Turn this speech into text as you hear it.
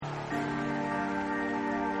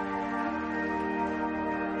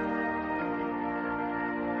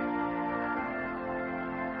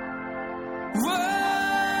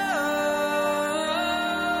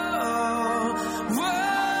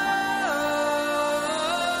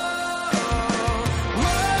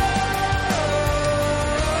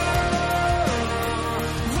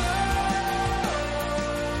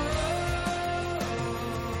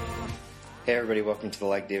everybody. Welcome to the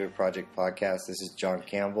Like David Project podcast. This is John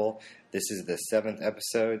Campbell. This is the 7th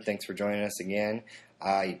episode. Thanks for joining us again.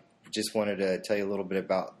 I just wanted to tell you a little bit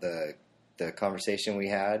about the conversation we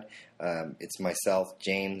had. It's myself,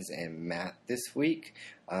 James, and Matt this week.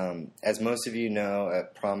 As most of you know, a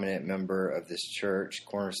prominent member of this church,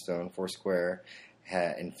 Cornerstone Foursquare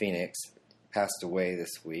in Phoenix, passed away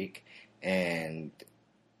this week. And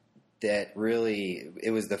that really, it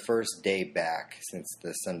was the first day back since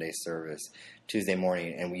the Sunday service, Tuesday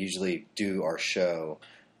morning, and we usually do our show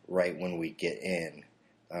right when we get in,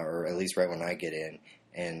 or at least right when I get in,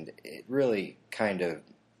 and it really kind of,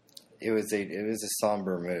 it was a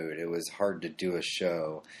somber mood. It was hard to do a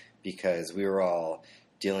show because we were all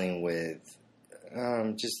dealing with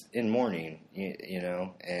just in mourning, you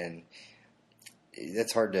know, and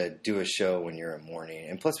that's hard to do a show when you're in mourning.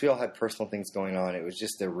 And plus, we all had personal things going on. It was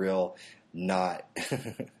just a real not,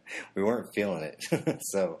 we weren't feeling it.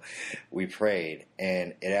 So we prayed,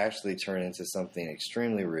 and it actually turned into something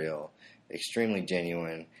extremely real, extremely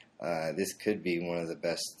genuine. This could be one of the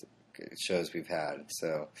best shows we've had.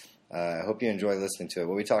 So I hope you enjoy listening to it.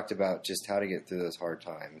 But we talked about just how to get through those hard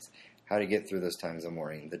times, how to get through those times of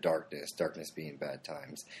mourning, the darkness being bad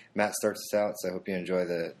times. Matt starts us out, so I hope you enjoy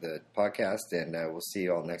the podcast, and we'll see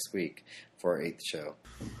you all next week for our 8th show.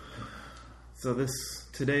 So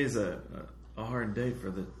today's a hard day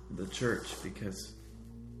for the church because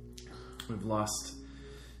we've lost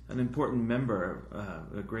an important member,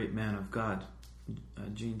 a great man of God,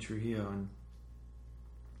 Gene Trujillo, and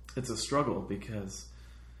it's a struggle because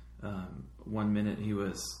one minute he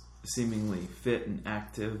was seemingly fit and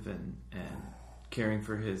active and caring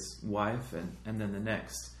for his wife, and then the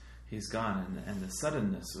next he's gone, and the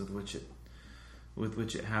suddenness with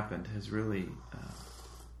which it happened has really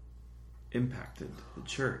impacted the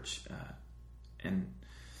church, and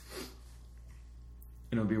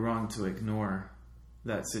it would be wrong to ignore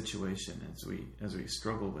that situation as we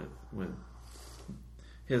struggle with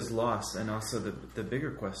his loss, and also the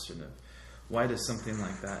bigger question of why does something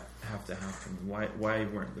like that have to happen? Why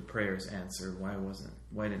weren't the prayers answered?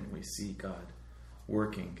 Why didn't we see God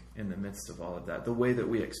working in the midst of all of that the way that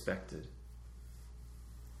we expected?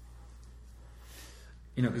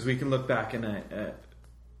 You know, because we can look back and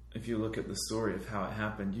if you look at the story of how it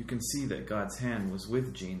happened, you can see that God's hand was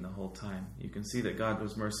with Gene the whole time. You can see that God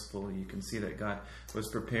was merciful. You can see that God was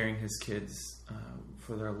preparing his kids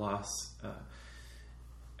for their loss.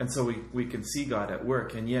 And so we can see God at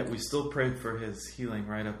work, and yet we still prayed for his healing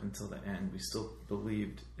right up until the end. We still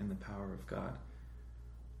believed in the power of God.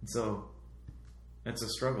 And so it's a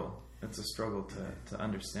struggle. It's a struggle to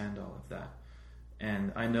understand all of that.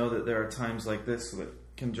 And I know that there are times like this that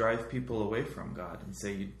can drive people away from God and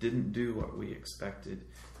say, you didn't do what we expected.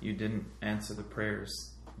 You didn't answer the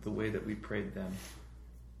prayers the way that we prayed them.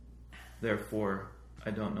 Therefore, I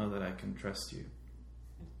don't know that I can trust you.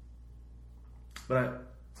 But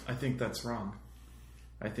I think that's wrong.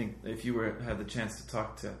 I think if you had the chance to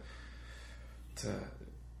talk to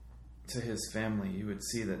his family, you would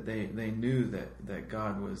see that they knew that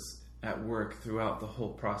God was at work throughout the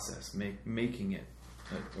whole process, making it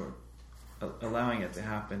or allowing it to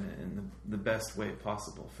happen in the best way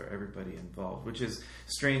possible for everybody involved. Which is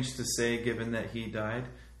strange to say, given that he died,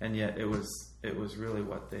 and yet it was really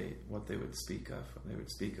what they would speak of. They would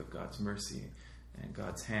speak of God's mercy and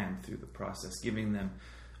God's hand through the process, giving them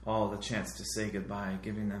all the chance to say goodbye,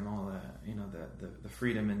 giving them all the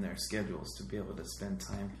freedom in their schedules to be able to spend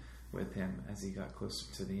time with him as he got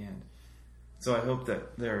closer to the end. So I hope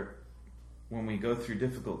that when we go through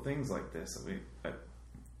difficult things like this,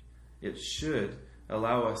 it should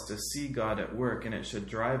allow us to see God at work, and it should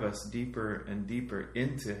drive us deeper and deeper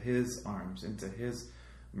into his arms, into his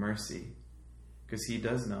mercy, because he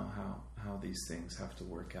does know how these things have to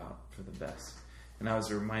work out for the best. And I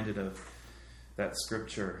was reminded of that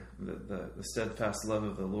scripture, the steadfast love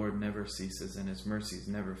of the Lord never ceases and his mercies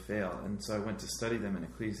never fail. And so I went to study them in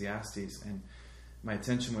Ecclesiastes, and my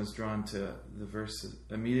attention was drawn to the verse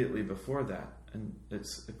immediately before that. And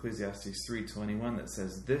it's Ecclesiastes 3:21 that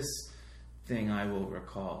says, "This thing I will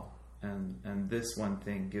recall, and this one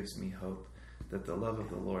thing gives me hope, that the love of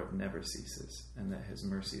the Lord never ceases and that his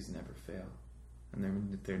mercies never fail.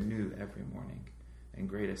 And they're new every morning, and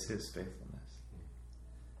great is his faithfulness."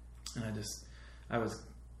 And I was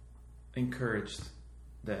encouraged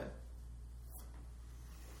that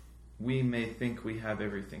we may think we have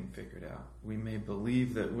everything figured out. We may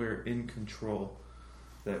believe that we're in control,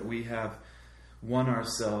 that we have won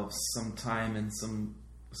ourselves some time and some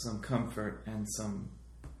comfort and some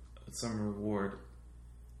reward.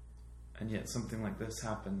 And yet something like this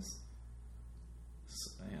happens,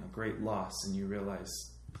 great loss, and you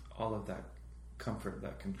realize all of that comfort,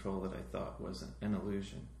 that control that I thought was an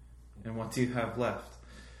illusion. And what do you have left?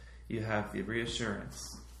 You have the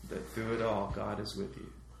reassurance that through it all, God is with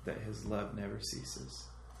you, that His love never ceases,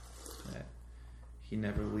 that He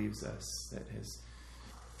never leaves us, that His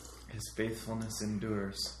faithfulness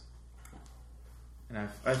endures. And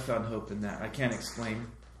I've found hope in that. I can't explain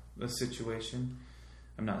the situation.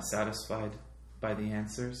 I'm not satisfied by the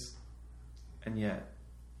answers. And yet,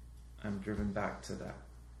 I'm driven back to that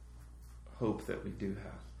hope that we do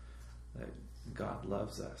have, that God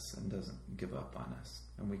loves us and doesn't give up on us.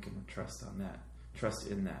 And we can trust in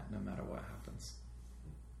that no matter what happens.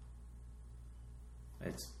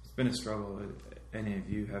 It's been a struggle. Any of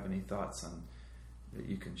you have any thoughts on that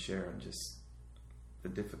you can share on just the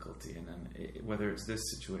difficulty, and then whether it's this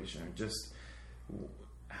situation or just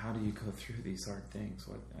how do you go through these hard things?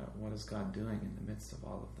 What is God doing in the midst of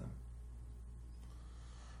all of them?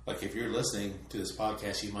 Like if you're listening to this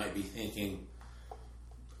podcast, you might be thinking,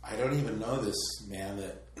 I don't even know this man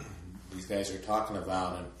that these guys are talking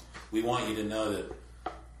about, and we want you to know that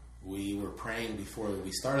we were praying before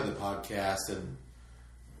we started the podcast, and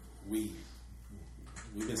we've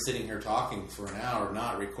been sitting here talking for an hour,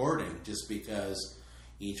 not recording, just because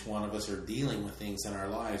each one of us are dealing with things in our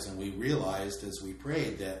lives, and we realized as we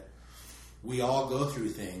prayed that we all go through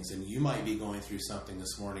things, and you might be going through something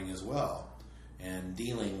this morning as well, and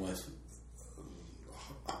dealing with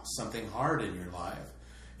something hard in your life.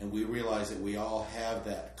 And we realize that we all have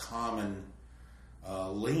that common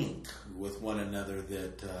link with one another,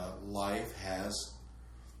 that life has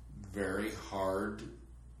very hard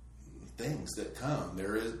things that come.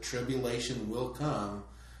 Tribulation will come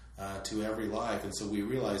to every life. And so we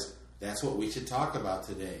realize that's what we should talk about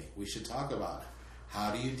today. We should talk about it.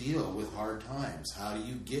 How do you deal with hard times? How do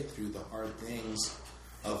you get through the hard things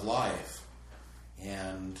of life?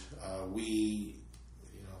 And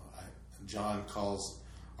John calls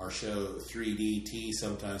our show 3DT,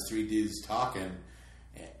 sometimes Three Dudes Talking.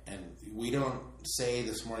 And we don't say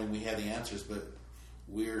this morning we have the answers, but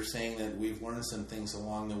we're saying that we've learned some things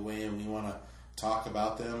along the way, and we want to talk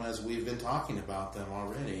about them as we've been talking about them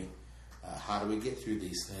already. How do we get through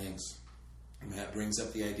these things? And that brings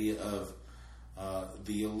up the idea of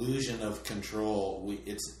the illusion of control.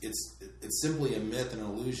 It's simply a myth and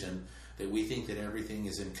illusion that we think that everything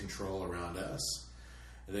is in control around us.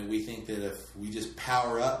 That we think that if we just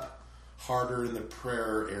power up harder in the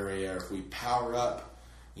prayer area, or if we power up,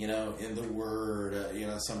 in the Word,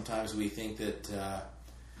 sometimes we think that,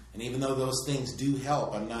 and even though those things do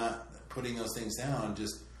help, I'm not putting those things down,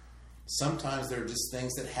 just sometimes they're just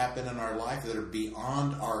things that happen in our life that are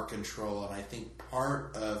beyond our control. And I think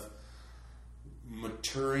part of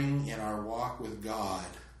maturing in our walk with God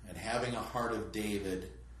and having a heart of David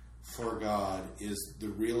for God is the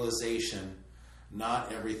realization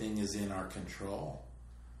not everything is in our control.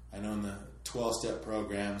 I know in the 12-step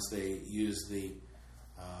programs they use the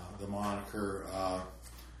moniker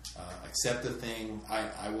accept the thing.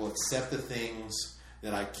 I will accept the things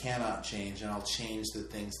that I cannot change, and I'll change the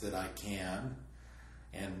things that I can.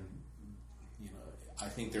 And I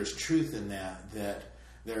think there's truth in that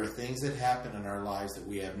there are things that happen in our lives that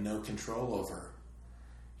we have no control over,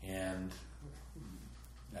 and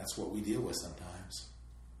that's what we deal with sometimes.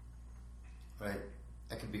 Right.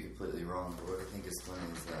 I could be completely wrong, but what I think is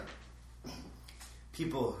funny is that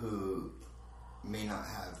people who may not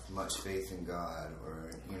have much faith in God,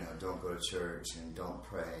 or don't go to church and don't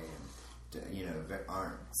pray, and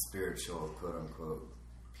aren't spiritual, quote unquote,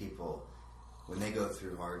 people, when they go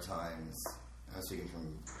through hard times, I'm speaking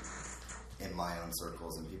from in my own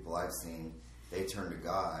circles and people I've seen, they turn to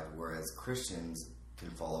God, whereas Christians can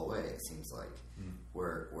fall away. It seems like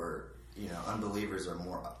where unbelievers are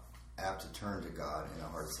more apt to turn to God in a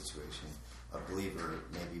hard situation. A believer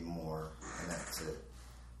may be more apt to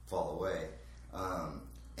fall away.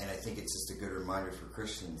 And I think it's just a good reminder for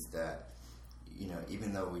Christians that,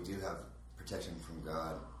 even though we do have protection from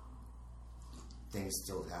God, things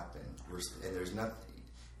still happen. And there's nothing,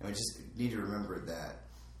 and we just need to remember that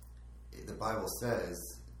the Bible says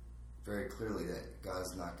very clearly that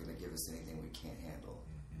God's not going to give us anything we can't handle.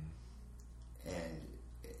 Mm-hmm. And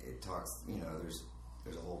it talks,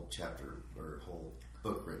 there's a whole chapter or a whole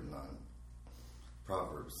book written on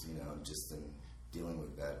Proverbs, just in dealing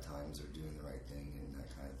with bad times or doing the right thing and that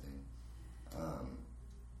kind of thing.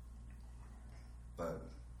 But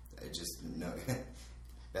it just,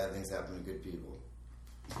 bad things happen to good people,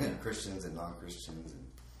 Christians and non-Christians. And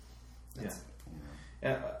that's,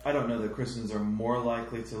 I don't know that Christians are more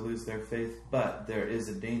likely to lose their faith, but there is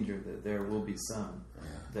a danger that there will be some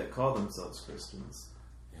that call themselves Christians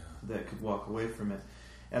that could walk away from it.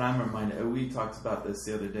 And I'm reminded, we talked about this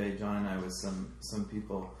the other day, John and I, with some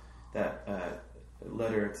people, that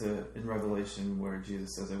letter in Revelation where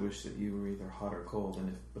Jesus says, I wish that you were either hot or cold,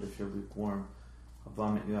 but if you're lukewarm, I'll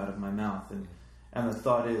vomit you out of my mouth. And the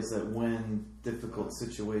thought is that when difficult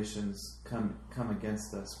situations come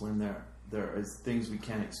against us, when there is things we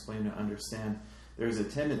can't explain or understand, there's a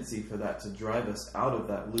tendency for that to drive us out of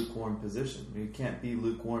that lukewarm position. You can't be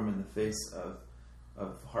lukewarm in the face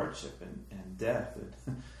of hardship and death.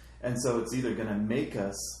 And so it's either going to make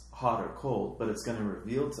us hot or cold, but it's going to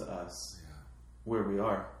reveal to us where we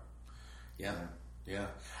are. Yeah.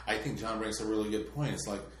 I think John brings a really good point. It's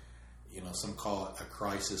like, some call it a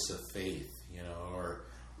crisis of faith, or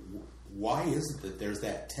why is it that there's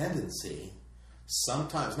that tendency?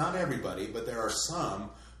 Sometimes, not everybody, but there are some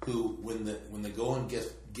who, when the going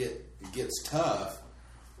gets tough,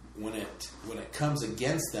 when it comes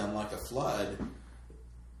against them like a flood,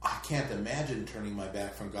 I can't imagine turning my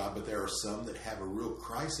back from God. But there are some that have a real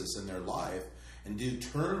crisis in their life and do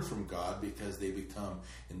turn from God because they become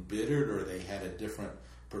embittered, or they had a different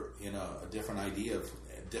idea of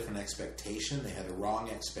a different expectation. They had a wrong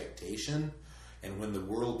expectation, and when the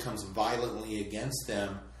world comes violently against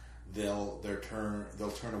them, they'll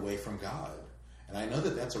turn away from God. And I know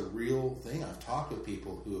that that's a real thing. I've talked with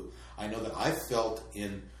people who I know that I've felt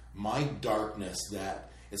in my darkness that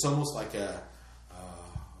it's almost like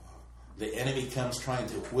the enemy comes trying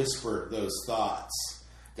to whisper those thoughts.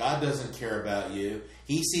 God doesn't care about you.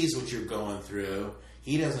 He sees what you're going through.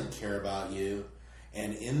 He doesn't care about you.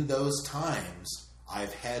 And in those times,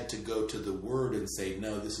 I've had to go to the Word and say,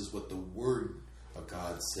 no, this is what the Word of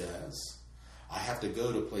God says. I have to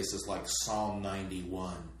go to places like Psalm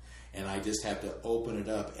 91, and I just have to open it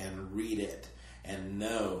up and read it and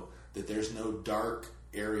know that there's no dark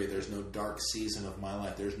area, there's no dark season of my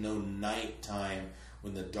life, there's no nighttime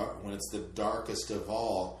when it's the darkest of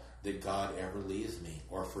all that God ever leaves me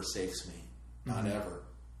or forsakes me. Not ever.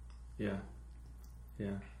 Yeah.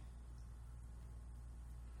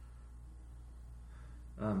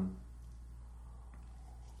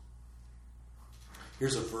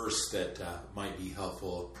 Here's a verse that might be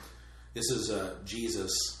helpful. This is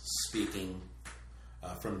Jesus speaking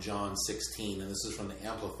from John 16, and this is from the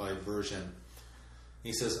Amplified Version.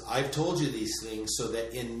 He says, I've told you these things so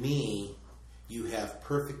that in me you have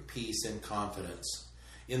perfect peace and confidence.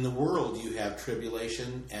 In the world you have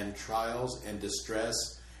tribulation and trials and distress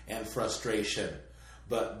and frustration.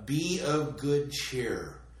 But be of good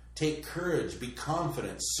cheer. Take courage, be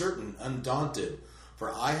confident, certain, undaunted,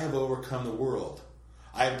 for I have overcome the world.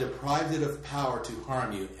 I have deprived it of power to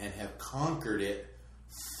harm you and have conquered it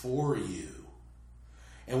for you.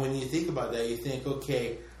 And when you think about that, you think,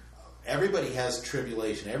 okay, everybody has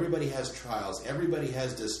tribulation, everybody has trials, everybody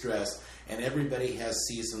has distress, and everybody has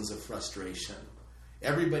seasons of frustration.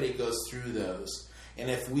 Everybody goes through those. And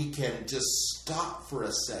if we can just stop for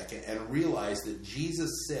a second and realize that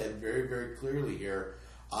Jesus said very, very clearly here,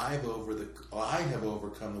 I have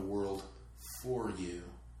overcome the world for you.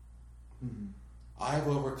 Mm-hmm. I've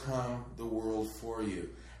overcome the world for you.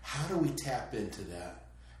 How do we tap into that?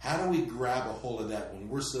 How do we grab a hold of that when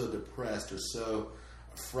we're so depressed or so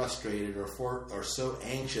frustrated or so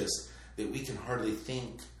anxious that we can hardly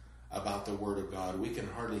think about the Word of God? We can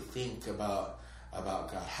hardly think about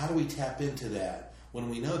God. How do we tap into that when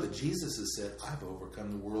we know that Jesus has said, I've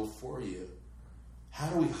overcome the world for you? How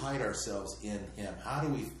do we hide ourselves in Him? How do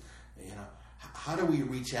we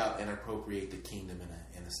reach out and appropriate the kingdom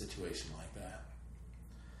in a situation like that?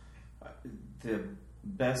 The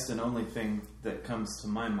best and only thing that comes to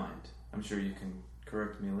my mind, I'm sure you can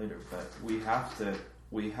correct me later, but we have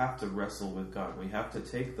to wrestle with God. We have to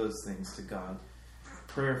take those things to God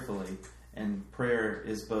prayerfully, and prayer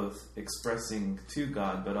is both expressing to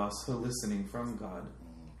God but also listening from God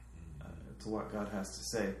to what God has to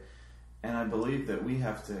say. And I believe that we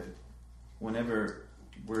have to, whenever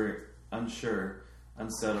we're unsure,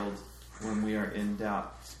 unsettled, when we are in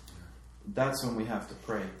doubt, that's when we have to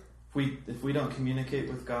pray. If we don't communicate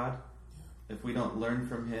with God, if we don't learn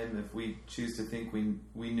from Him, if we choose to think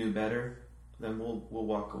we knew better, then we'll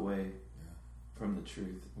walk away from the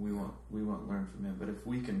truth. We won't learn from Him. But if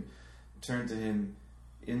we can turn to Him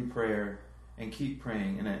in prayer and keep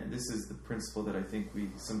praying, and this is the principle that I think we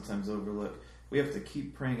sometimes overlook. We have to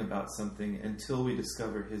keep praying about something until we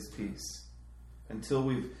discover His peace, until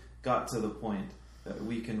we've got to the point that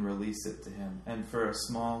we can release it to Him. And for a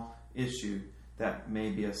small issue, that may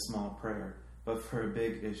be a small prayer, but for a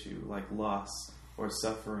big issue like loss or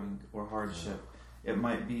suffering or hardship, it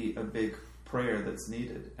might be a big prayer that's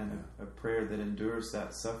needed and a prayer that endures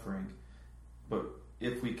that suffering. But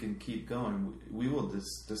if we can keep going, we will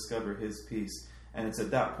discover His peace, And it's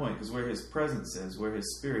at that point, because where His presence is, where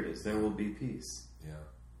His Spirit is, there will be peace. Yeah.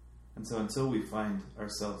 And so until we find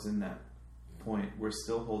ourselves in that point, we're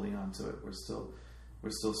still holding on to it. We're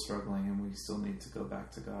still struggling, and we still need to go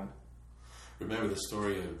back to God. Remember the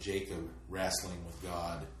story of Jacob wrestling with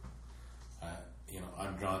God.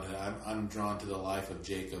 I'm drawn to the life of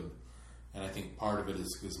Jacob, and I think part of it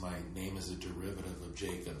is because my name is a derivative of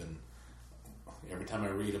Jacob, and every time I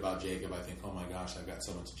read about Jacob, I think, oh my gosh, I've got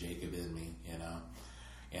so much Jacob in me,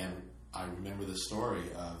 And I remember the story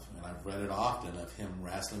of, and I've read it often, of him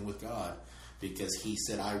wrestling with God, because he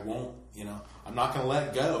said, I won't, I'm not going to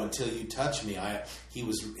let go until you touch me. He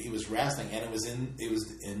was wrestling, and it was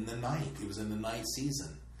in the night. It was in the night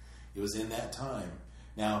season. It was in that time.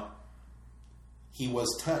 Now, he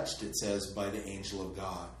was touched, it says, by the angel of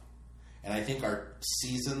God. And I think our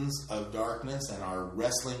seasons of darkness and our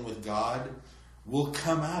wrestling with God will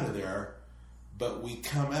come out of there, but we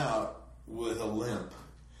come out with a limp.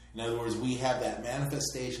 In other words, we have that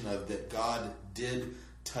manifestation of that God did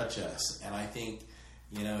touch us. And I think,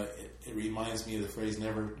 it reminds me of the phrase,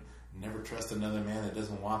 never trust another man that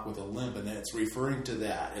doesn't walk with a limp. And it's referring to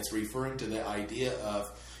that. It's referring to the idea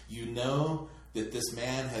of, that this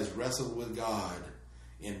man has wrestled with God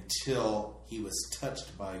until he was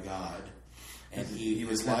touched by God. And he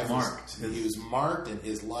was marked. He was marked, and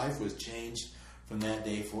his life was changed from that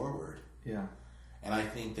day forward. Yeah. And I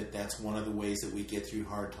think that that's one of the ways that we get through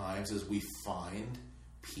hard times, is we find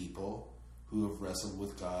people who have wrestled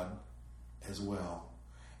with God as well.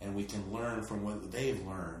 And we can learn from what they've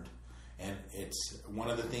learned. And it's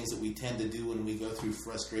one of the things that we tend to do when we go through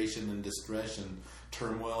frustration and distress and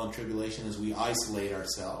turmoil and tribulation is we isolate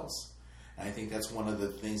ourselves. And I think that's one of the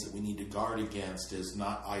things that we need to guard against, is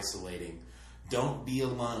not isolating. Don't be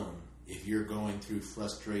alone if you're going through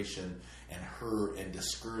frustration and hurt and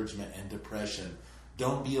discouragement and depression.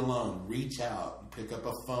 Don't be alone. Reach out, pick up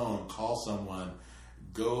a phone, call someone,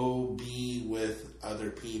 go be with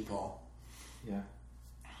other people. Yeah.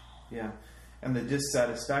 Yeah. And the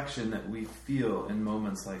dissatisfaction that we feel in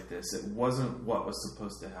moments like this, it wasn't what was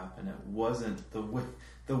supposed to happen. It wasn't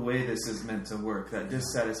the way this is meant to work. That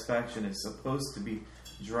dissatisfaction is supposed to be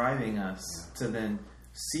driving us to then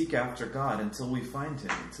seek after God until we find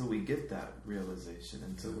Him, until we get that realization,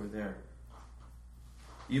 until we're there.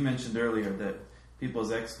 You mentioned earlier that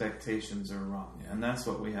people's expectations are wrong, and that's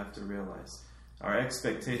what we have to realize. Our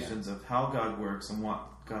expectations of how God works and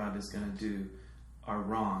what God is going to do are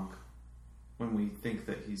wrong when we think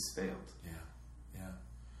that He's failed.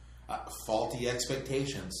 Faulty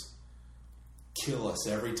expectations kill us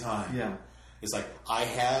every time. Yeah. It's like,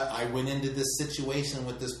 I went into this situation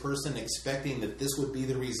with this person expecting that this would be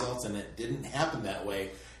the results, and it didn't happen that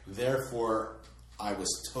way. Therefore, I was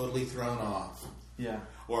totally thrown off. Yeah.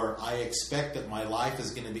 Or I expect that my life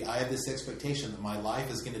is going to be, I have this expectation that my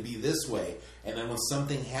life is going to be this way. And then when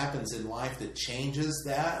something happens in life that changes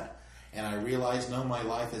that, and I realize, no, my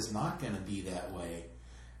life is not going to be that way.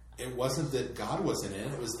 It wasn't that God wasn't in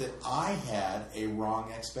it. It was that I had a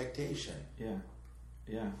wrong expectation. Yeah.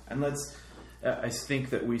 Yeah. And I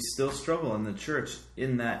think that we still struggle in the church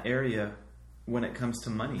in that area when it comes to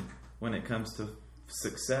money, when it comes to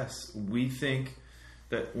success. We think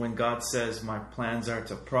that when God says, my plans are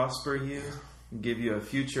to prosper you, give you a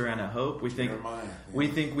future and a hope, we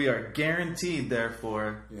think we are guaranteed,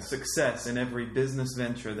 therefore, success in every business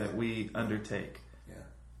venture that we undertake. Yeah.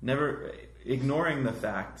 Never ignoring the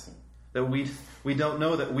fact that we don't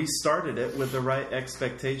know that we started it with the right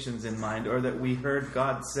expectations in mind, or that we heard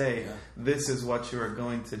God say, this is what you are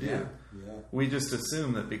going to do. Yeah. We just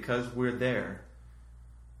assume that because we're there,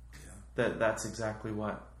 that's exactly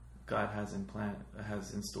what God has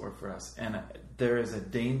in store for us. And there is a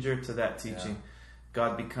danger to that teaching. Yeah.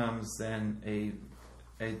 God becomes then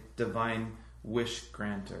a divine wish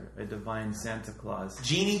granter, a divine Santa Claus.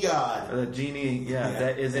 Genie God. The genie,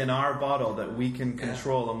 that is in our bottle that we can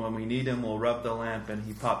control. And when we need Him, we'll rub the lamp and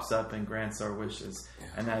He pops up and grants our wishes. Yeah.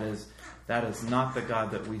 And that is not the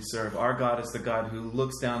God that we serve. Our God is the God who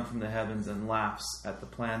looks down from the heavens and laughs at the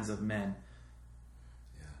plans of men.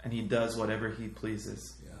 Yeah. And He does whatever He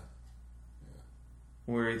pleases. Yeah. Yeah.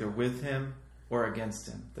 We're either with Him or against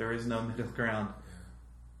Him. There is no middle ground.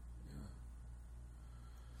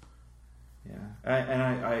 Yeah,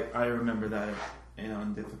 I remember that,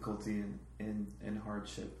 in difficulty and in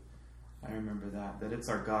hardship. I remember that it's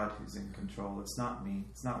our God who's in control. It's not me.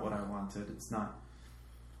 It's not what I wanted. It's not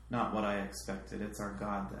what I expected. It's our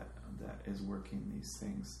God that is working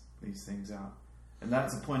these things out. And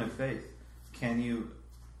that's a point of faith. Can you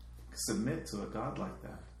submit to a God like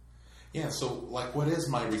that? Yeah, so what is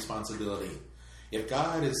my responsibility? If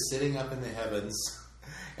God is sitting up in the heavens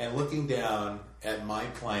and looking down at my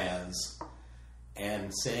plans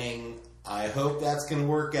and saying, I hope that's going to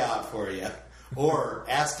work out for you. Or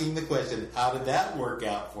asking the question, how did that work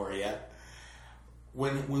out for you?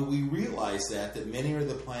 When we realize that many are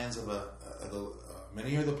the plans of a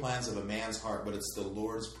man's heart, but it's the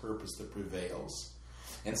Lord's purpose that prevails.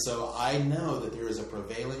 And so I know that there is a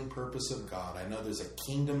prevailing purpose of God. I know there's a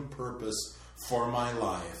kingdom purpose for my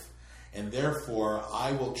life. And therefore,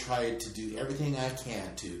 I will try to do everything I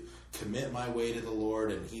can to commit my way to the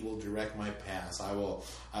Lord, and He will direct my paths. I will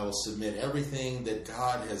submit everything that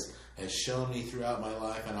God has shown me throughout my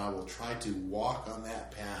life, and I will try to walk on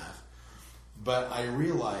that path. But I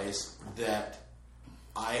realize that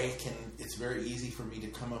it's very easy for me to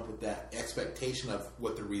come up with that expectation of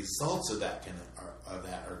what the results of that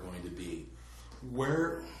are going to be.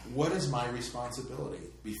 What is my responsibility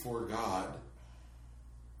before God?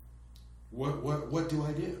 What do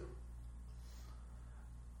I do?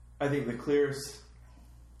 I think the clearest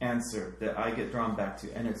answer that I get drawn back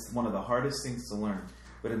to, and it's one of the hardest things to learn,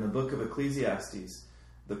 but in the book of Ecclesiastes,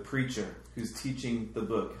 the preacher who's teaching the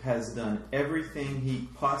book has done everything he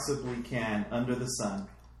possibly can under the sun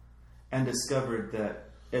and discovered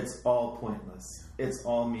that it's all pointless. It's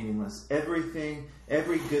all meaningless. Every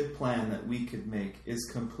good plan that we could make is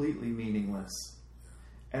completely meaningless.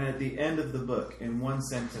 And at the end of the book, in one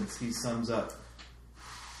sentence, he sums up,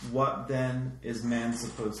 what then is man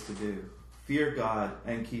supposed to do? Fear God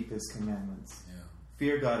and keep His commandments. Yeah.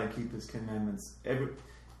 Fear God and keep His commandments.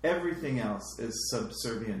 Everything else is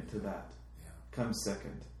subservient to that. Yeah. Comes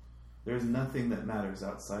second. There's nothing that matters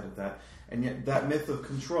outside of that. And yet that myth of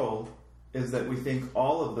control is that we think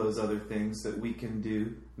all of those other things that we can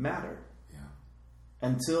do matter. Yeah.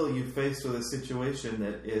 Until you're faced with a situation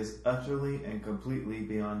that is utterly and completely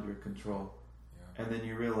beyond your control. Yeah. And then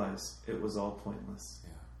you realize it was all pointless. Yeah.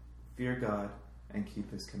 Fear God and keep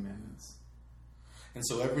His commandments. And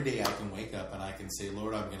so every day I can wake up and I can say,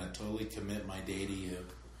 Lord, I'm going to totally commit my day to You.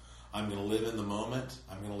 I'm going to live in the moment.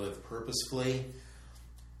 I'm going to live purposefully.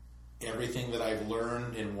 Everything that I've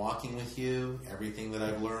learned in walking with You, everything that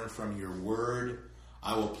I've learned from Your Word,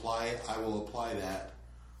 I will apply that,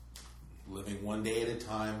 living one day at a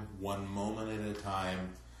time, one moment at a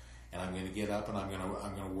time. And I'm going to get up and I'm going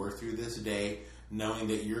to work through this day, knowing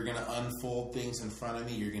that You're going to unfold things in front of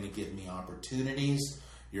me. You're going to give me opportunities.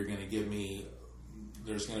 You're going to give me,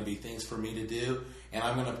 there's going to be things for me to do. And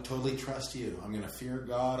I'm going to totally trust You. I'm going to fear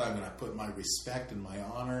God. I'm going to put my respect and my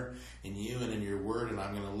honor in You and in Your Word. And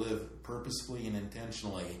I'm going to live purposefully and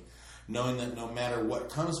intentionally, knowing that no matter what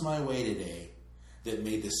comes my way today that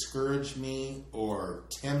may discourage me or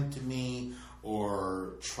tempt me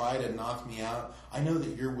or try to knock me out, I know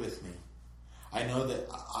that You're with me. I know that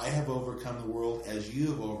I have overcome the world as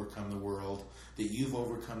You have overcome the world, that You've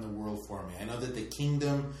overcome the world for me. I know that the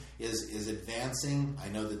kingdom is advancing. I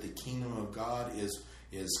know that the kingdom of God is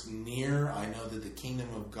near. I know that the kingdom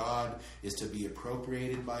of God is to be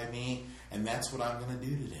appropriated by me, and that's what I'm going to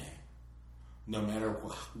do today. No matter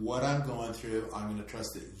what I'm going through, I'm going to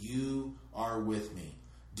trust that You are with me.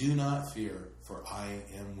 Do not fear, for I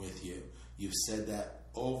am with you. You've said that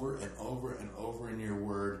over and over and over in Your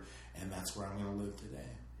Word, and that's where I'm going to live today.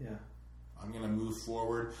 Yeah. I'm going to move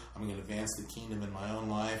forward. I'm going to advance the kingdom in my own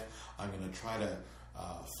life. I'm going to try to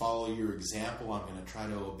follow Your example. I'm going to try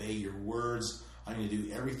to obey Your words. I'm going to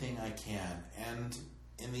do everything I can. And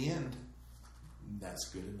in the end, that's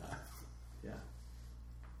good enough. Yeah.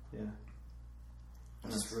 Yeah. I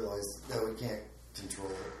just realized that we can't control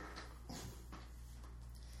it.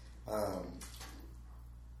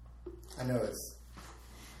 I know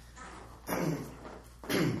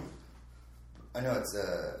it's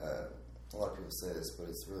a lot of people say this, but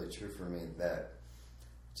it's really true for me that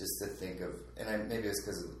just to think of, and maybe it's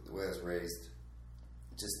because of the way I was raised,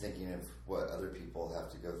 just thinking of what other people have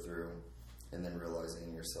to go through and then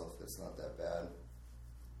realizing yourself it's not that bad.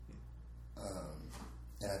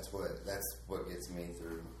 And that's what gets me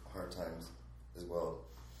through hard times as well.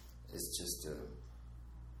 It's just to,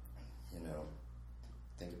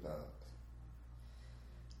 think about,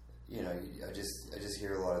 I just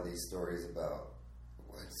hear a lot of these stories about,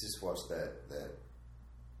 I just watched that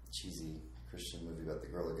cheesy Christian movie about the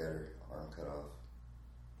girl that got her arm cut off.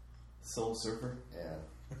 Soul Surfer? Yeah.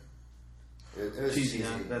 It was cheesy.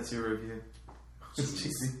 Yeah, that's your review.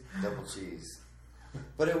 Cheesy. Double cheese.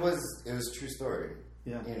 But it was a true story.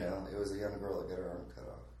 Yeah. It was a young girl that got her arm cut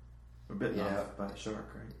off. Or bitten off by a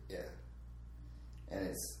shark, right? Yeah. And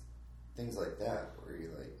it's things like that where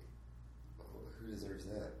you're like, who deserves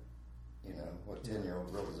that? What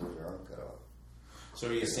 10-year-old girl deserves her arm cut off? So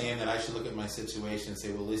are you saying that I should look at my situation and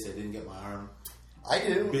say, well, at least I didn't get my arm I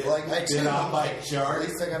do. Bit I off by a shark. At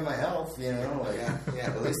least I got my health, Like, Yeah.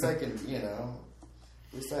 At least I can,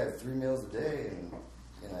 At least I have 3 meals a day,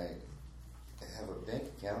 and I have a bank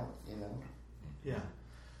account, Yeah.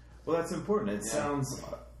 Well, that's important. It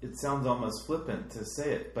sounds almost flippant to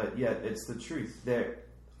say it, but yet it's the truth. There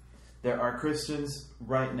are Christians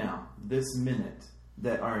right now, this minute,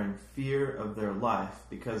 that are in fear of their life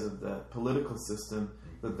because of the political system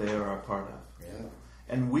that they are a part of. Yeah.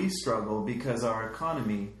 And we struggle because our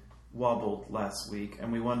economy wobbled last week,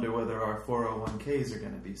 and we wonder whether our 401ks are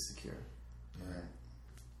going to be secure. Right.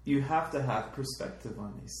 You have to have perspective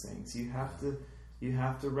on these things. You have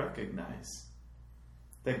to recognize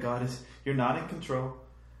that you're not in control.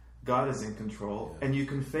 God is in control, and you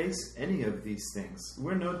can face any of these things.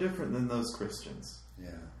 We're no different than those Christians. Yeah.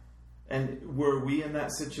 And were we in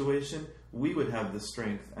that situation, we would have the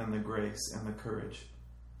strength and the grace and the courage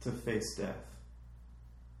to face death.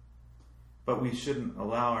 But we shouldn't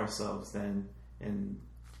allow ourselves then, in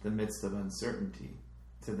the midst of uncertainty,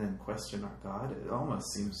 to then question our God. It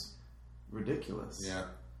almost seems ridiculous. Yeah.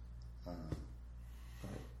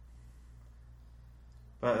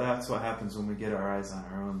 But that's what happens when we get our eyes on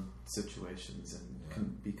our own situations and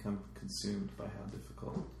can become consumed by how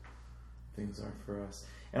difficult things are for us.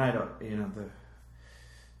 And I don't,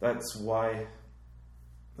 that's why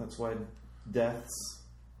deaths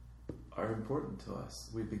are important to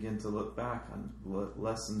us. We begin to look back on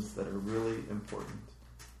lessons that are really important.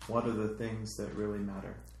 What are the things that really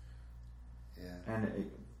matter? Yeah.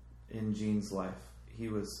 And in Gene's life,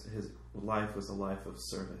 his life was a life of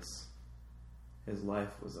service. His life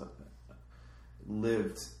was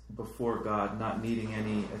lived before God, not needing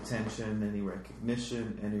any attention, any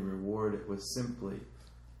recognition, any reward. It was simply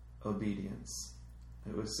obedience.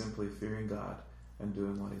 It was simply fearing God and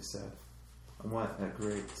doing what He said. And what a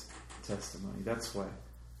great testimony. That's why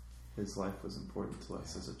his life was important to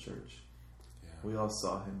us as a church. Yeah. We all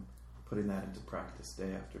saw him putting that into practice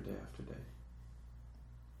day after day after day.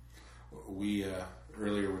 We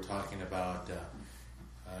earlier were talking about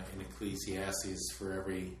in Ecclesiastes, for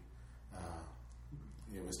every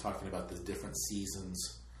it was talking about the different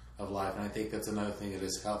seasons of life, and I think that's another thing that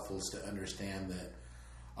is helpful, is to understand that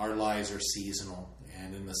our lives are seasonal,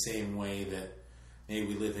 and in the same way that maybe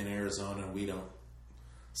we live in Arizona and we don't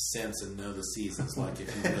sense and know the seasons like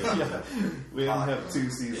if you live we don't have 2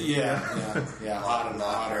 seasons. Hot and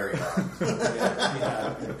hotter.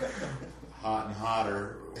 Hot and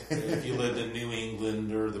hotter. If you lived in New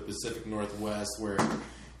England or the Pacific Northwest, where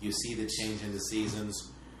you see the change in the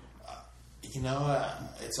seasons,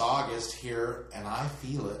 it's August here, and I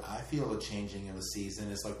feel it. I feel a changing of the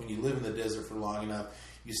season. It's like when you live in the desert for long enough,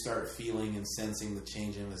 you start feeling and sensing the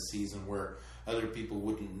change in the season where other people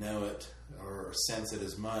wouldn't know it or sense it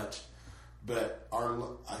as much. But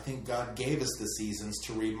I think God gave us the seasons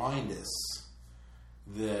to remind us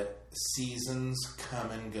that seasons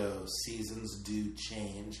come and go. Seasons do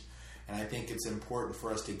change. And I think it's important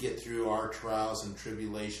for us to get through our trials and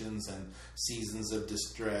tribulations and seasons of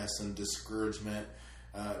distress and discouragement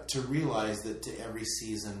to realize that to every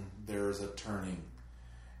season there is a turning.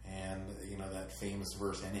 And, that famous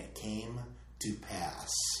verse, and it came to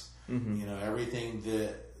pass. Mm-hmm. Everything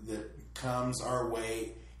that comes our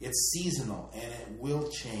way, it's seasonal and it will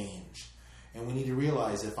change. And we need to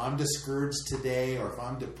realize if I'm discouraged today, or if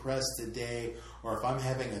I'm depressed today, or if I'm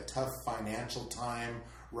having a tough financial time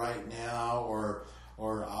right now, or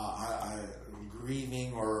I'm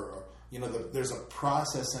grieving, or there's a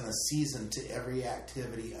process and a season to every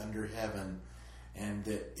activity under heaven, and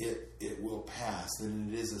that it will pass,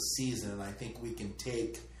 and it is a season. And I think we can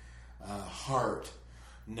take heart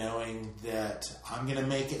knowing that I'm going to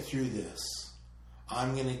make it through this.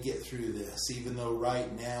 I'm going to get through this, even though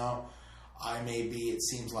right now I may be, it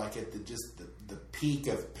seems like at the peak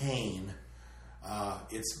of pain.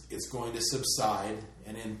 It's going to subside,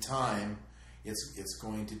 and in time, it's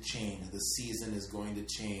going to change. The season is going to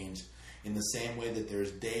change. In the same way that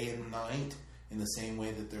there's day and night, in the same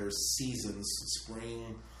way that there's seasons,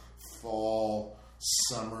 spring, fall,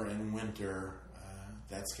 summer, and winter,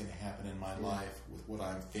 that's going to happen in my life with what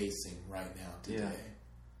I'm facing right now today.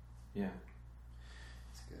 Yeah.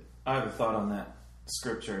 That's good. I have a thought on that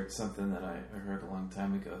scripture. It's something that I heard a long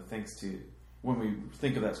time ago. Thanks to, when we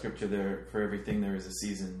think of that scripture, there for everything there is a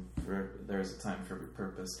season, there is a time for every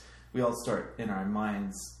purpose. We all start in our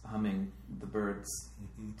minds humming the Birds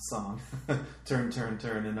song, turn, turn,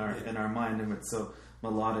 turn in our mind, and it's so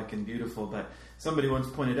melodic and beautiful. But somebody once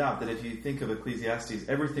pointed out that if you think of Ecclesiastes,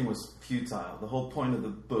 everything was futile. The whole point of the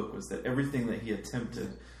book was that everything that he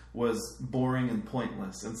attempted was boring and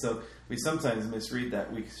pointless. And so we sometimes misread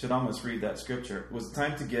that. We should almost read that scripture. It was a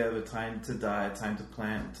time to give, a time to die, a time to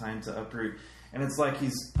plant, a time to uproot. And it's like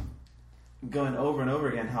he's going over and over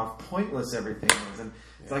again how pointless everything is. And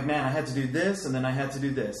it's like, man, I had to do this, and then I had to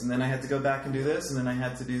do this, and then I had to go back and do this, and then I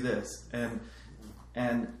had to do this.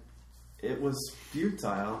 And it was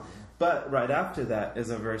futile. But right after that is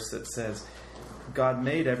a verse that says, God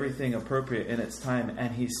made everything appropriate in its time,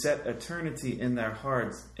 and He set eternity in their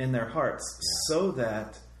hearts, so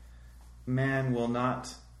that man will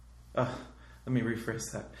not. Let me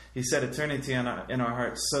rephrase that. He set eternity in our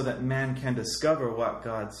hearts, so that man can discover what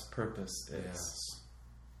God's purpose is. Yes.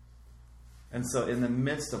 And so, in the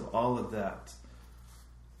midst of all of that,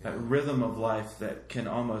 that rhythm of life that can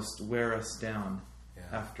almost wear us down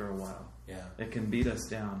after a while, it can beat us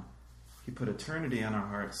down. He put eternity in our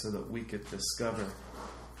hearts so that we could discover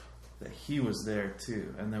that He was there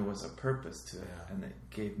too, and there was a purpose to it, and it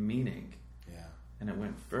gave meaning, and it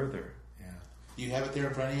went further. Do you have it there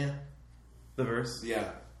in front of you? The verse?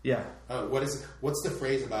 Yeah. What's the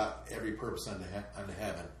phrase about every purpose unto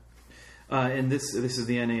heaven? And this is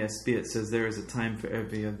the NASB. It says there is a time for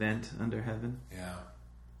every event under heaven.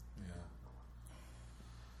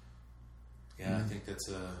 I think that's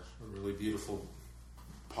a really beautiful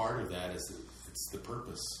part of that is that it's the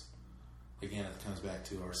purpose. Again, it comes back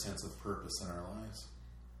to our sense of purpose in our lives.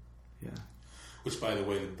 Which, by the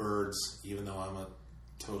way, the Byrds, even though I'm a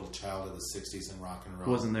total child of the 60s and rock and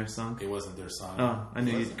roll. Wasn't their song? It wasn't their song. Oh, I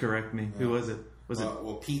knew you'd correct me. Who was it?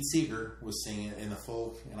 Well, Pete Seeger was singing it in the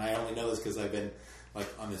folk, and I only know this because I've been like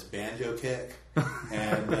on this banjo kick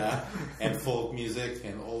and folk music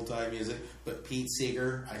and old time music. But Pete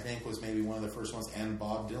Seeger, I think, was maybe one of the first ones, and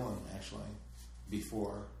Bob Dylan actually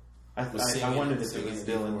before. I wondered if it was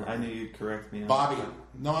Dylan. Before. I knew you'd correct me. Bobby.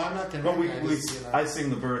 No, I'm not correcting. But I sing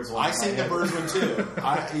the Byrds one. I sing the Byrds one too.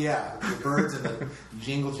 The Byrds and the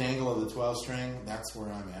jingle jangle of the 12 string. That's where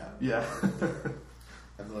I'm at. Yeah.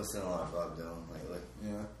 I've been listening to a lot of Bob Dylan lately.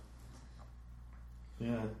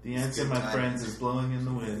 Yeah, the answer, my friends, is blowing in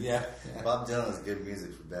the wind. Bob Dylan is good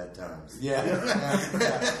music for bad times.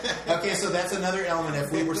 Okay, so that's another element.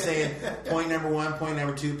 If we were saying point number 1, point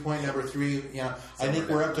number 2, point number 3, I think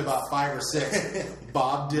we're up to about 5 or 6.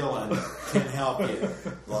 Bob Dylan can help you.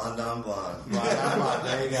 Blonde on blonde. Blonde on blonde.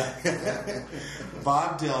 There you go.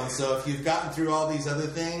 Bob Dylan. So if you've gotten through all these other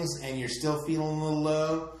things and you're still feeling a little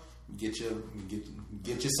low, get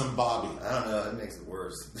you some Bobby. I don't know. It makes it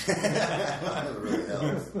worse. It really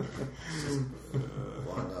helps.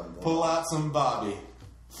 Pull out some Bobby.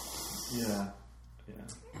 Yeah.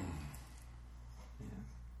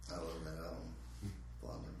 I love that album.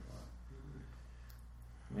 Blonde and Blonde.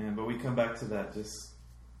 Man, but we come back to that.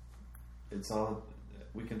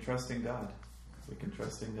 We can trust in God. We can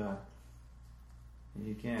trust in God. And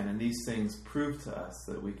you can. And these things prove to us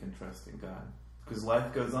that we can trust in God. Because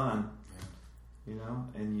life goes on.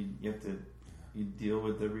 And you have to deal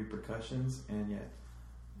with the repercussions, and yet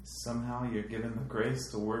somehow you're given the grace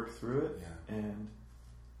to work through it, and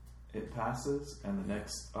it passes, and the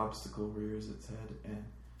next obstacle rears its head, and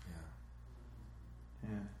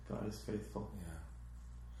God is faithful.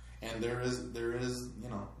 And there is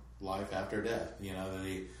life after death.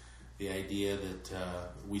 The idea that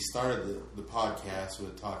we started the podcast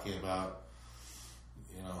with talking about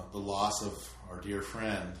the loss of our dear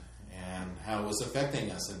friend and how it was affecting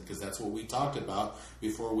us, and because that's what we talked about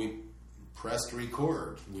before we pressed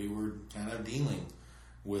record. We were kind of dealing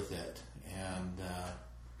with it, and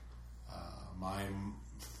my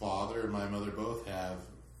father and my mother both have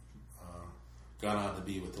gone on to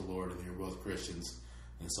be with the Lord, and they're both Christians,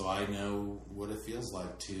 and so I know what it feels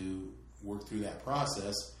like to work through that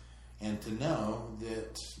process and to know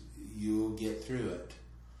that you'll get through it.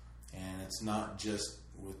 And it's not just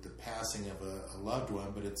with the passing of a loved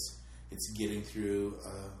one, but it's getting through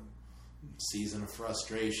a season of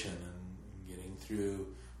frustration and getting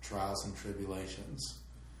through trials and tribulations.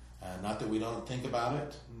 Not that we don't think about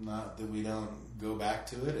it, not that we don't go back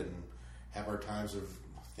to it and have our times of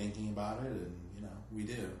thinking about it, and we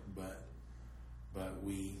do, but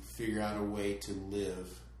we figure out a way to live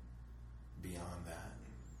beyond that.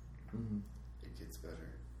 Mm-hmm. It gets better.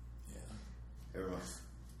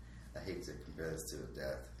 I hate to compare this to a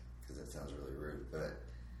death because that sounds really rude, but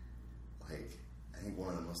I think one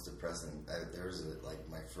of the most depressing. There was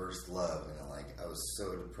my first love, and I was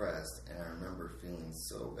so depressed, and I remember feeling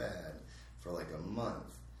so bad for a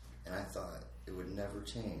month, and I thought it would never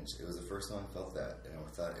change. It was the first time I felt that, and I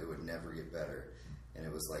thought it would never get better, and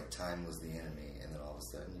it was like time was the enemy, and then all of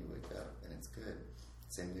a sudden you wake up and it's good.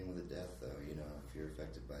 Same thing with a death, though. If you're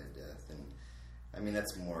affected by a death, and I mean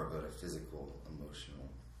that's more about a physical, emotional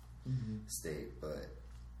state, but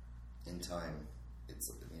in time, it's,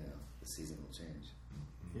 the season will change.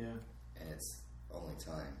 Yeah. And it's only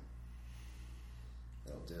time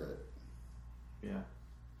that'll do it. Yeah.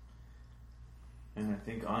 And I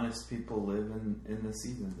think honest people live in the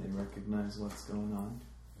season. They recognize what's going on.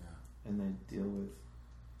 Yeah. And they deal with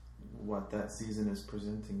what that season is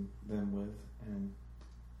presenting them with. And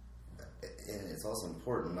it's also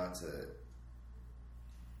important not to,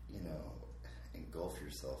 engulf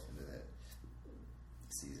yourself into that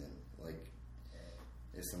season. Like,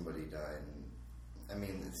 if somebody died,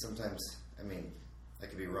 sometimes, I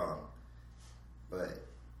could be wrong, but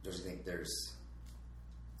don't you think there's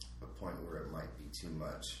a point where it might be too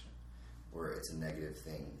much, where it's a negative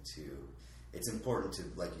thing it's important to,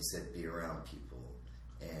 like you said, be around people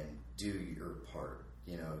and do your part,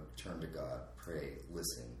 turn to God, pray,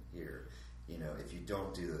 listen, hear. If you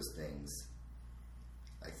don't do those things,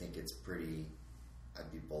 I think it's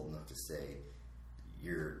I'd be bold enough to say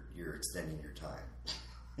you're extending your time.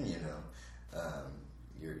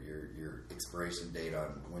 Your expiration date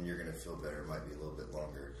on when you're going to feel better might be a little bit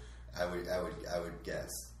longer. I would guess.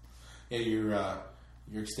 Yeah,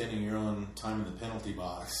 you're extending your own time in the penalty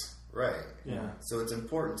box. Right. Yeah. So it's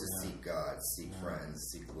important to seek God, seek friends,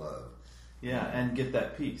 seek love. Yeah, and get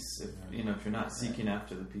that peace. If you're not seeking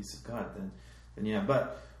after the peace of God, then yeah.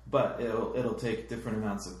 But it'll take different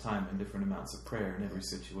amounts of time and different amounts of prayer in every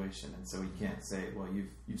situation. And so you can't say, well,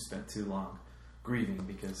 you've spent too long grieving,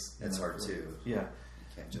 because that's hard too. Yeah. You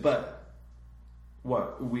can't judge that.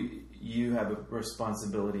 You have a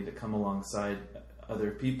responsibility to come alongside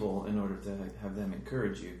other people in order to have them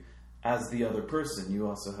encourage you. As the other person, you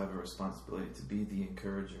also have a responsibility to be the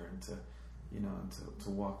encourager and to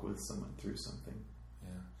walk with someone through something.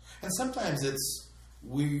 Yeah. And sometimes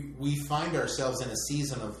we find ourselves in a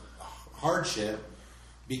season of hardship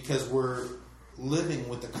because we're living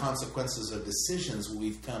with the consequences of decisions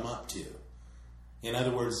we've come up to. In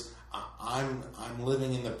other words, I'm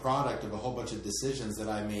living in the product of a whole bunch of decisions that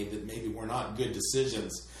I made that maybe were not good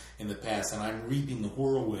decisions in the past, and I'm reaping the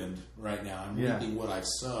whirlwind right now. I'm reaping what I've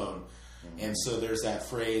sown. And so there's that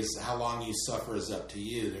phrase, how long you suffer is up to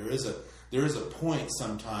you. There is a point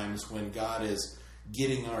sometimes when God is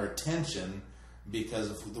getting our attention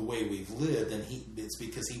because of the way we've lived, and it's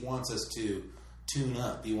because He wants us to tune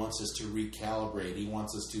up. He wants us to recalibrate. He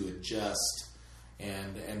wants us to adjust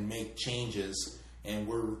and make changes. And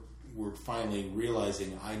we're finally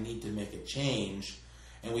realizing I need to make a change.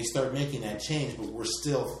 And we start making that change, but we're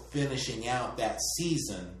still finishing out that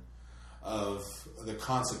season of the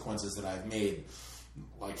consequences that I've made.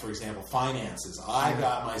 Like, for example, finances. I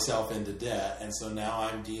got myself into debt, and so now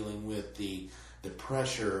I'm dealing with the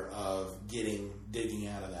pressure of digging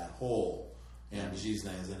out of that hole. And just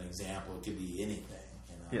using that as an example, it could be anything.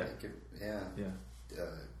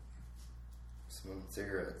 Smoking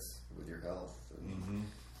cigarettes with your health, and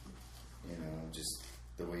just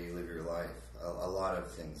the way you live your life. A lot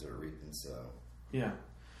of things are reaping. So yeah.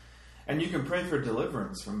 And you can pray for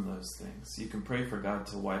deliverance from those things. You can pray for God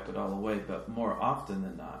to wipe it all away, but more often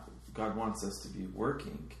than not, God wants us to be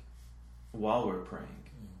working while we're praying,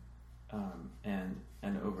 and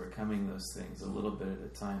overcoming those things a little bit at a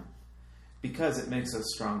time, because it makes us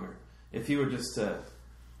stronger. If He were just to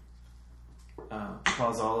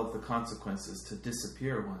cause all of the consequences to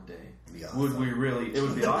disappear one day, would we really? It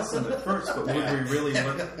would be awesome at first, but would we really?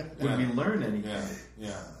 Would we learn anything?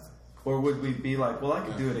 Yeah. Or would we be like, well, I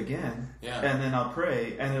could do it again, and then I'll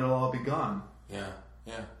pray, and it'll all be gone? Yeah.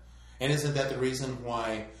 And isn't that the reason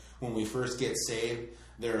why when we first get saved,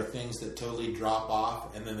 there are things that totally drop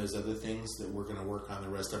off, and then there's other things that we're going to work on the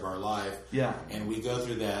rest of our life? Yeah. And we go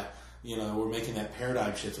through that, we're making that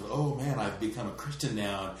paradigm shift of, oh man, I've become a Christian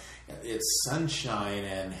now, and it's sunshine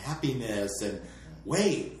and happiness, and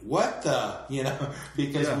wait, what the,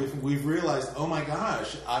 because we've realized, oh my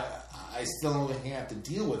gosh, I still only have to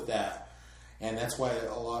deal with that. And that's why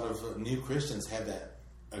a lot of new Christians have that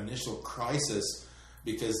initial crisis,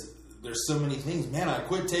 because there's so many things. Man, I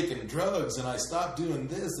quit taking drugs and I stopped doing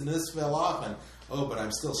this and this fell off, and but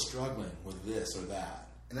I'm still struggling with this or that.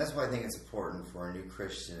 And that's why I think it's important for a new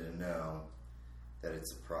Christian to know that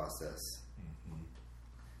it's a process.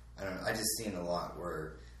 I don't know. I just seen a lot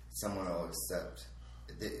where someone will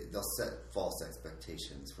they'll set false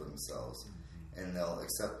expectations for themselves. And they'll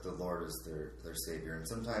accept the Lord as their Savior. And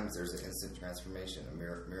sometimes there's an instant transformation, a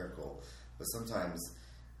miracle. But sometimes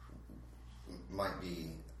it might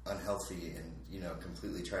be unhealthy and,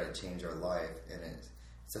 completely try to change our life. And it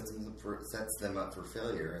sets them up for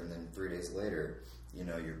failure. And then 3 days later,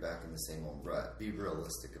 you're back in the same old rut. Be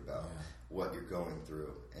realistic about what you're going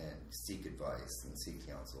through and seek advice and seek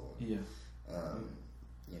counsel. Yeah.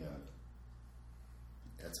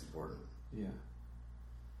 that's important. Yeah.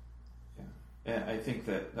 And I think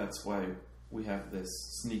that's why we have this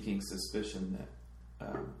sneaking suspicion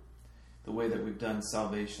that the way that we've done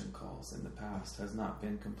salvation calls in the past has not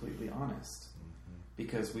been completely honest,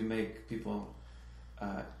 because we make people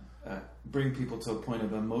bring people to a point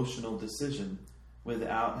of emotional decision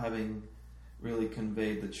without having really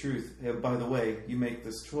conveyed the truth. Hey, by the way, you make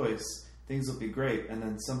this choice, things will be great, and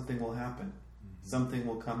then something will happen. Something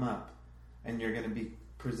will come up, and you're going to be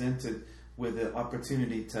presented with the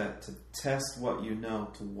opportunity to test what you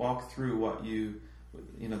know, to walk through what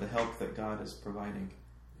the help that God is providing.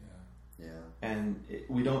 Yeah. And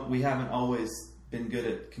we haven't always been good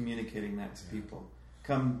at communicating that to people.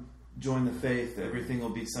 Come join the faith, everything will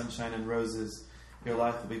be sunshine and roses, your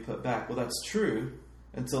life will be put back. Well, that's true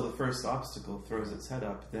until the first obstacle throws its head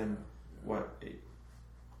up. Then what?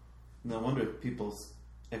 No wonder people's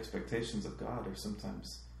expectations of God are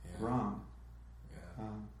sometimes wrong.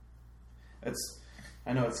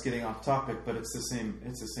 I know it's getting off topic, but it's the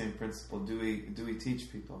same principle. Do we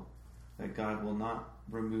teach people that God will not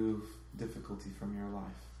remove difficulty from your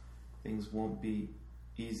life? Things won't be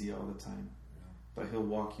easy all the time, but He'll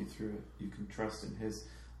walk you through it. You can trust in His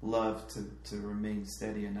love to remain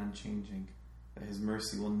steady and unchanging, that His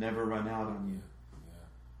mercy will never run out on you.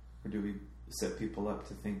 Or do we set people up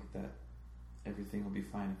to think that everything will be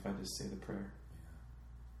fine if I just say the prayer?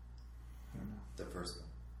 I don't know. The first one.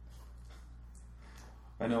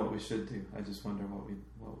 I know what we should do. I just wonder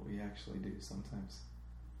what we actually do sometimes.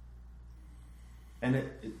 And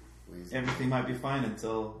everything might be fine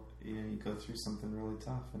until you go through something really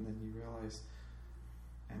tough, and then you realize,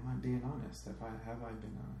 am I being honest? Have I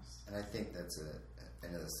been honest? And I think that's I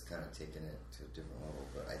know it's kind of taking it to a different level,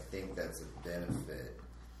 but I think that's a benefit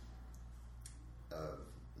of,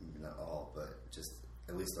 not all, but just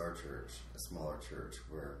at least our church, a smaller church,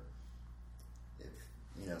 where if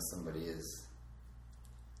somebody is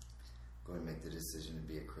going to make the decision to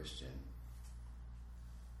be a Christian,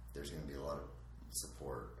 there's going to be a lot of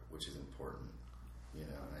support, which is important, and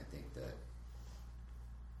I think that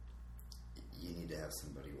you need to have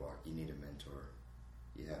somebody you need a mentor.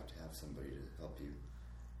 You have to have somebody to help you,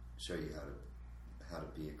 show you how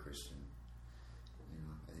to be a Christian.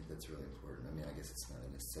 I think that's really important. I mean, I guess it's not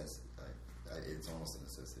a necessity. It's almost a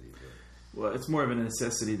necessity. But well, it's more of a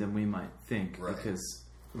necessity than we might think, right. Because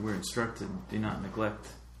we're instructed, do not neglect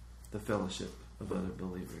the fellowship of other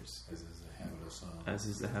believers. As is the habit of some. As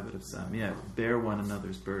is the habit of some. Yeah, bear one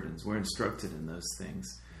another's burdens. We're instructed in those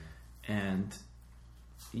things. And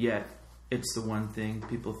yet, it's the one thing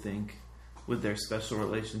people think, with their special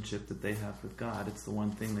relationship that they have with God, it's the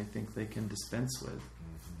one thing they think they can dispense with.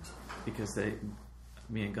 Because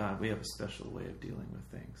me and God, we have a special way of dealing with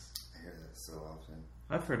things. I hear that so often.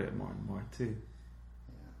 I've heard it more and more too.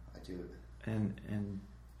 Yeah, I do. And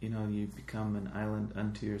you become an island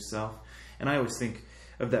unto yourself. And I always think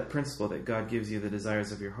of that principle that God gives you the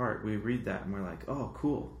desires of your heart. We read that and we're like, oh,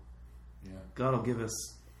 cool. Yeah. God will give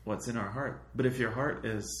us what's in our heart. But if your heart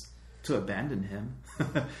is to abandon Him,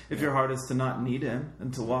 if your heart is to not need Him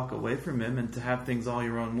and to walk away from Him and to have things all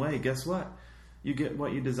your own way, guess what? You get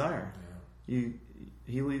what you desire. Yeah.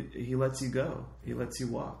 He lets you go. He lets you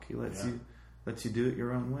walk. He lets you do it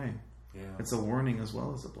your own way. Yeah. It's a warning as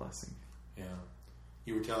well as a blessing. Yeah.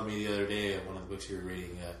 You were telling me the other day, one of the books you were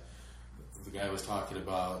reading, the guy was talking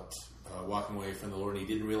about walking away from the Lord, and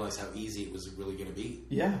he didn't realize how easy it was really going to be.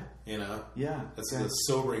 Yeah. Yeah. That's a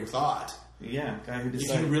sobering thought. Yeah. Guy who If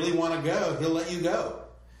decided, you really want to go, He'll let you go.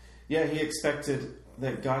 Yeah, he expected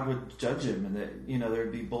that God would judge him, and that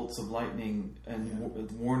there'd be bolts of lightning and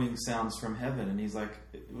warning sounds from heaven. And he's like,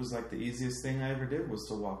 it was like the easiest thing I ever did was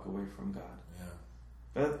to walk away from God. Yeah.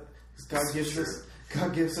 But God gives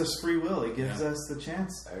us free will. He gives us the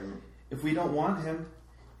chance. If we don't want Him,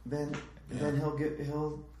 then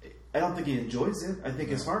he'll. I don't think He enjoys it. I think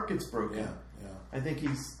His heart gets broken. Yeah. I think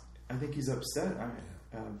he's upset.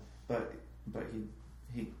 But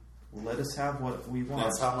he let us have what we want.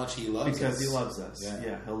 That's how much He loves us. Because He loves us.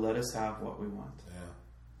 Yeah, He'll let us have what we want. Yeah.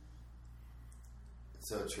 It's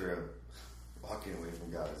so true. Walking away from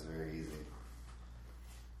God is very easy.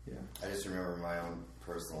 Yeah. I just remember my own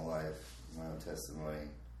personal life, my own testimony.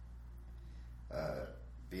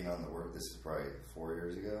 Being on the work, this is probably 5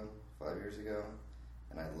 years ago,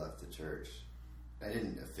 and I left the church. I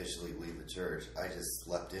didn't officially leave the church. I just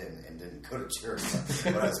slept in and didn't go to church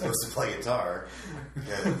when I was supposed to play guitar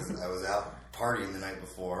because I was out partying the night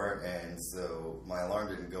before, and so my alarm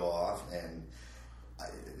didn't go off, and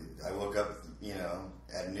I woke up,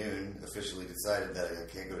 at noon, officially decided that I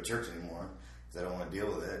can't go to church anymore because I don't want to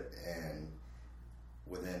deal with it, and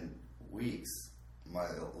within weeks, my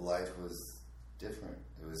life was different.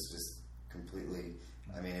 It was just completely.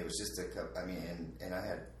 I mean, it was just and I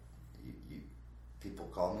had people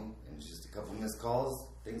call me, and just a couple missed calls,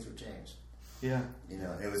 things would change. Yeah.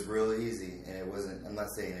 It was real easy, and it wasn't. I'm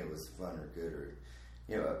not saying it was fun or good or,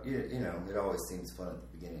 it always seems fun at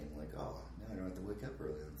the beginning, like, oh, now I don't have to wake up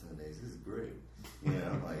early on Sundays. This is great,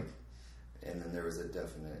 and then there was a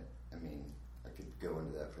definite. I mean, I could go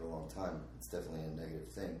into that for a long time. It's definitely a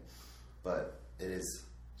negative thing, but it is,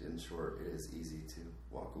 in short, it is easy to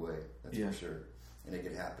walk away. That's for sure, and it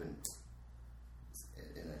could happen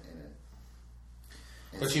in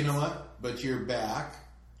a. But you know what? But you're back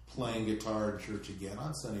playing guitar in church again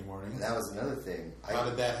on Sunday morning. And that was another thing. How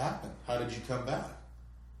did that happen? How did you come back?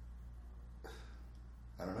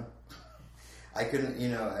 I don't know. I couldn't,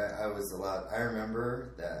 I was allowed. I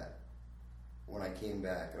remember that when I came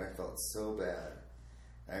back, and I felt so bad.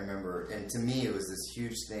 I remember, and to me, it was this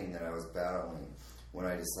huge thing that I was battling when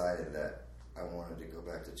I decided that I wanted to go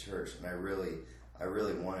back to church, and I really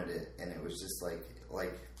wanted it, and it was just like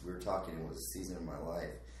we were talking, it was a season of my life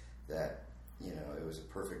that, it was a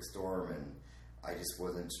perfect storm, and I just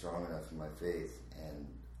wasn't strong enough in my faith, and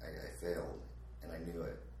I failed, and I knew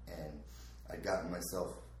it, and I'd gotten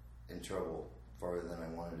myself in trouble farther than I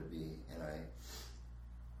wanted to be, and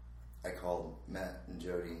I called Matt and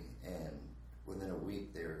Jody, and within a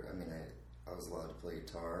week I was allowed to play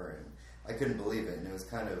guitar, and I couldn't believe it, and it was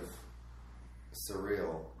kind of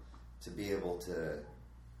surreal to be able to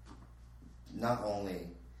not only,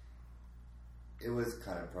 it was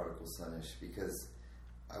kind of prodigal son-ish, because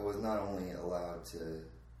I was not only allowed to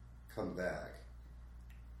come back,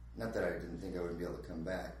 not that I didn't think I would be able to come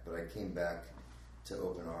back, but I came back to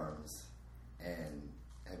open arms and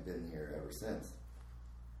have been here ever since.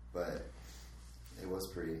 But it was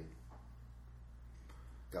pretty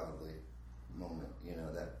godly moment,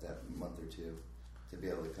 that month or two, to be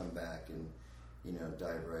able to come back and,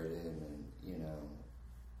 dive right in and,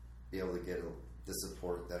 be able to get the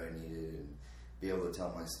support that I needed and be able to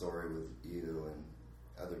tell my story with you and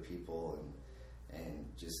other people and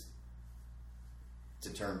just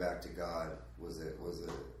to turn back to God was a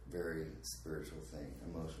very spiritual thing,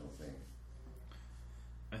 emotional thing.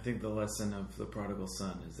 I think the lesson of the prodigal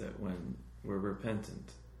son is that when we're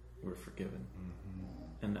repentant, we're forgiven.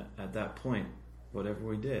 Mm-hmm. And at that point, whatever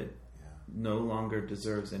we did no longer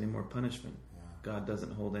deserves any more punishment. Yeah. God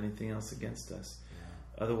doesn't hold anything else against us.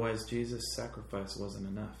 Yeah. Otherwise, Jesus' sacrifice wasn't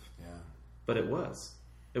enough. Yeah. But it was.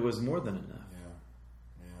 It was more than enough.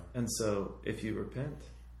 Yeah. Yeah. And so if you repent,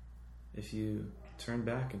 if you turn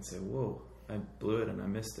back and say, whoa, I blew it and I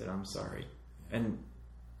missed it, I'm sorry. Yeah. And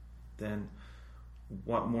then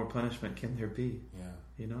what more punishment can there be?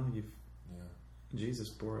 Yeah. Jesus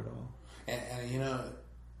bore it all. And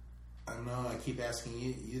I don't know, I keep asking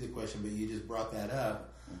you the question, but you just brought that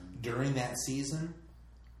up. Mm-hmm. During that season,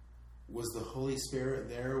 was the Holy Spirit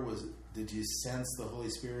there? Did you sense the Holy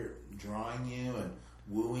Spirit drawing you and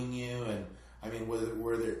wooing you? And I mean,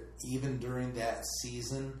 were there, even during that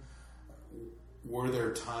season, were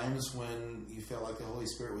there times when you felt like the Holy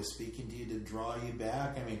Spirit was speaking to you to draw you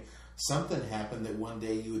back? I mean, something happened that one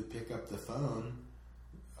day you would pick up the phone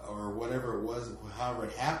or whatever it was, however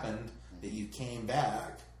it happened, that you came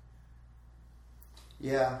back.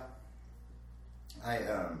 Yeah.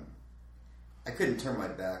 I couldn't turn my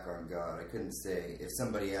back on God. I couldn't say, if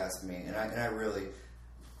somebody asked me, I'm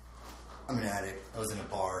an addict. I was in a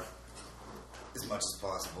bar as much as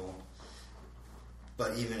possible.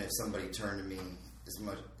 But even if somebody turned to me as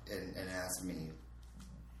much and asked me,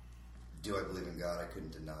 do I believe in God? I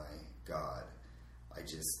couldn't deny God.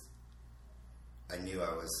 I knew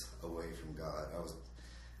I was away from God. I was,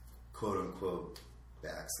 quote unquote,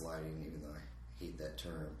 backsliding, even though I hate that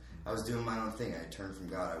term. I was doing my own thing. I turned from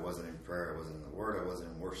God. I wasn't in prayer. I wasn't in the Word. I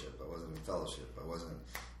wasn't in worship. I wasn't in fellowship. I wasn't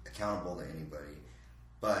accountable to anybody.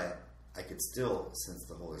 But I could still sense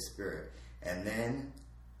the Holy Spirit. And then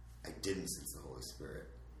I didn't sense the Holy Spirit.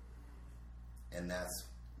 And that's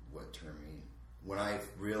what turned me. When I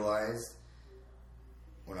realized,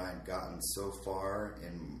 when I had gotten so far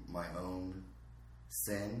in my own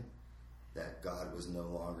sin, that God was no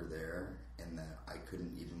longer there and that I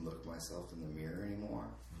couldn't even look myself in the mirror anymore,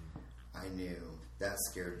 I knew that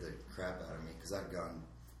scared the crap out of me, because I've gone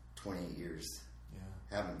 28 years,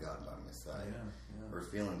 haven't God by my side, or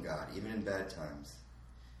feeling God, even in bad times.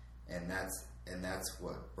 And that's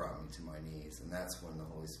what brought me to my knees, and that's when the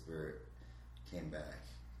Holy Spirit came back,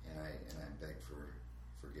 and I begged for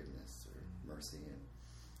forgiveness or mercy, and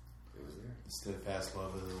it was there. The steadfast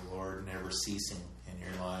love of the Lord never ceasing in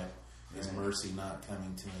your life. His mercy not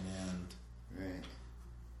coming to an end. Right.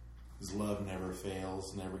 His love never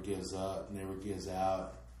fails, never gives up, never gives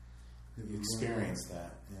out. You experience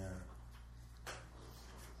that, yeah.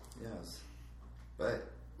 Yes.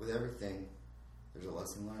 But with everything, there's a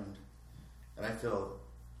lesson learned. And I feel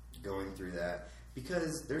going through that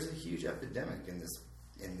because there's a huge epidemic in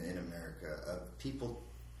America of people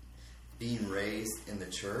being raised in the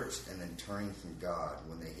church and then turning from God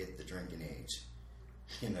when they hit the drinking age,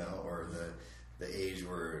 or the age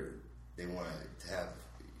where they want to have,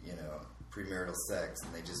 premarital sex,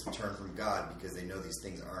 and they just turn from God because they know these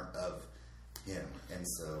things aren't of Him, and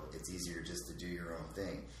so it's easier just to do your own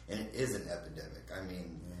thing. And it is an epidemic. I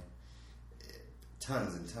mean,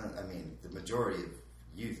 tons and tons. I mean, the majority of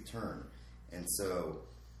youth turn, and so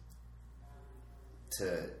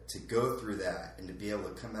to go through that and to be able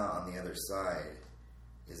to come out on the other side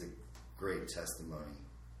is a great testimony.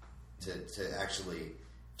 To actually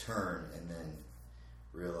turn and then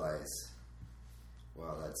realize,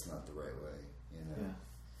 wow, that's not the right way. Yeah.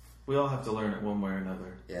 We all have to learn it one way or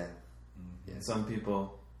another. Yeah. Yeah. Some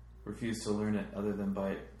people refuse to learn it other than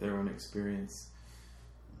by their own experience.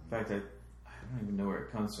 In fact, I don't even know where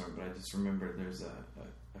it comes from, but I just remember there's a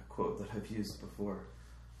quote that I've used before.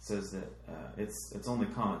 It says that it's only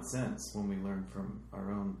common sense when we learn from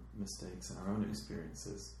our own mistakes and our own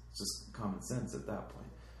experiences. It's just common sense at that point.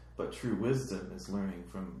 But true wisdom is learning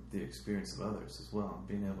from the experience of others as well, and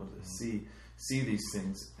being able to see these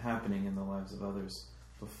things happening in the lives of others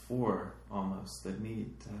before almost the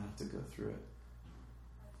need to have to go through it.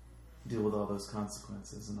 Deal with all those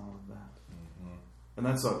consequences and all of that. Mm-hmm. And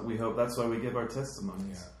that's what we hope. That's why we give our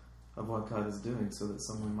testimonies of what God is doing, so that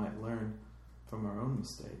someone might learn from our own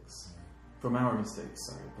mistakes. From our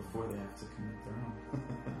mistakes, before they have to commit their own.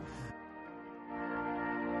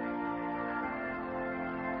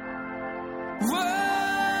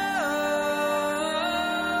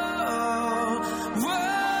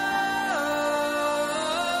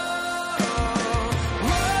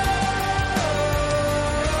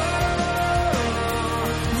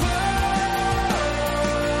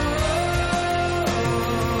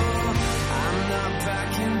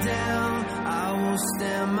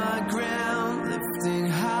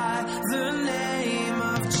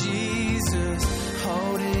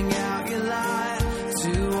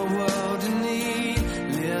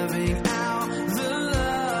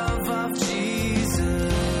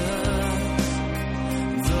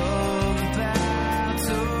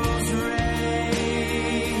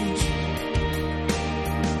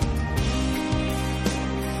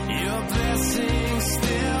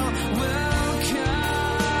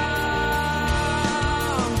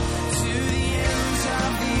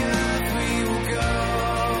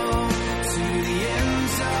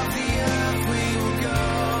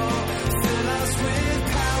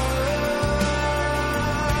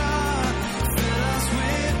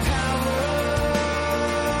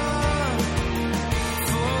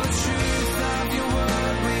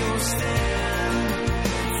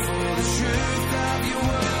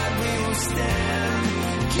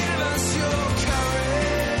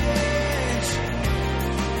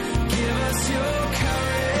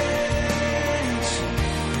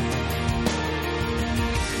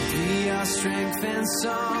 Strength and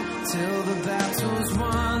song till the battle's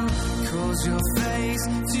won. Cause your face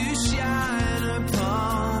to shine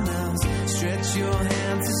upon us. Stretch your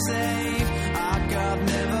hand to save. Our God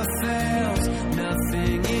never fails.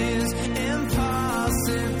 Nothing is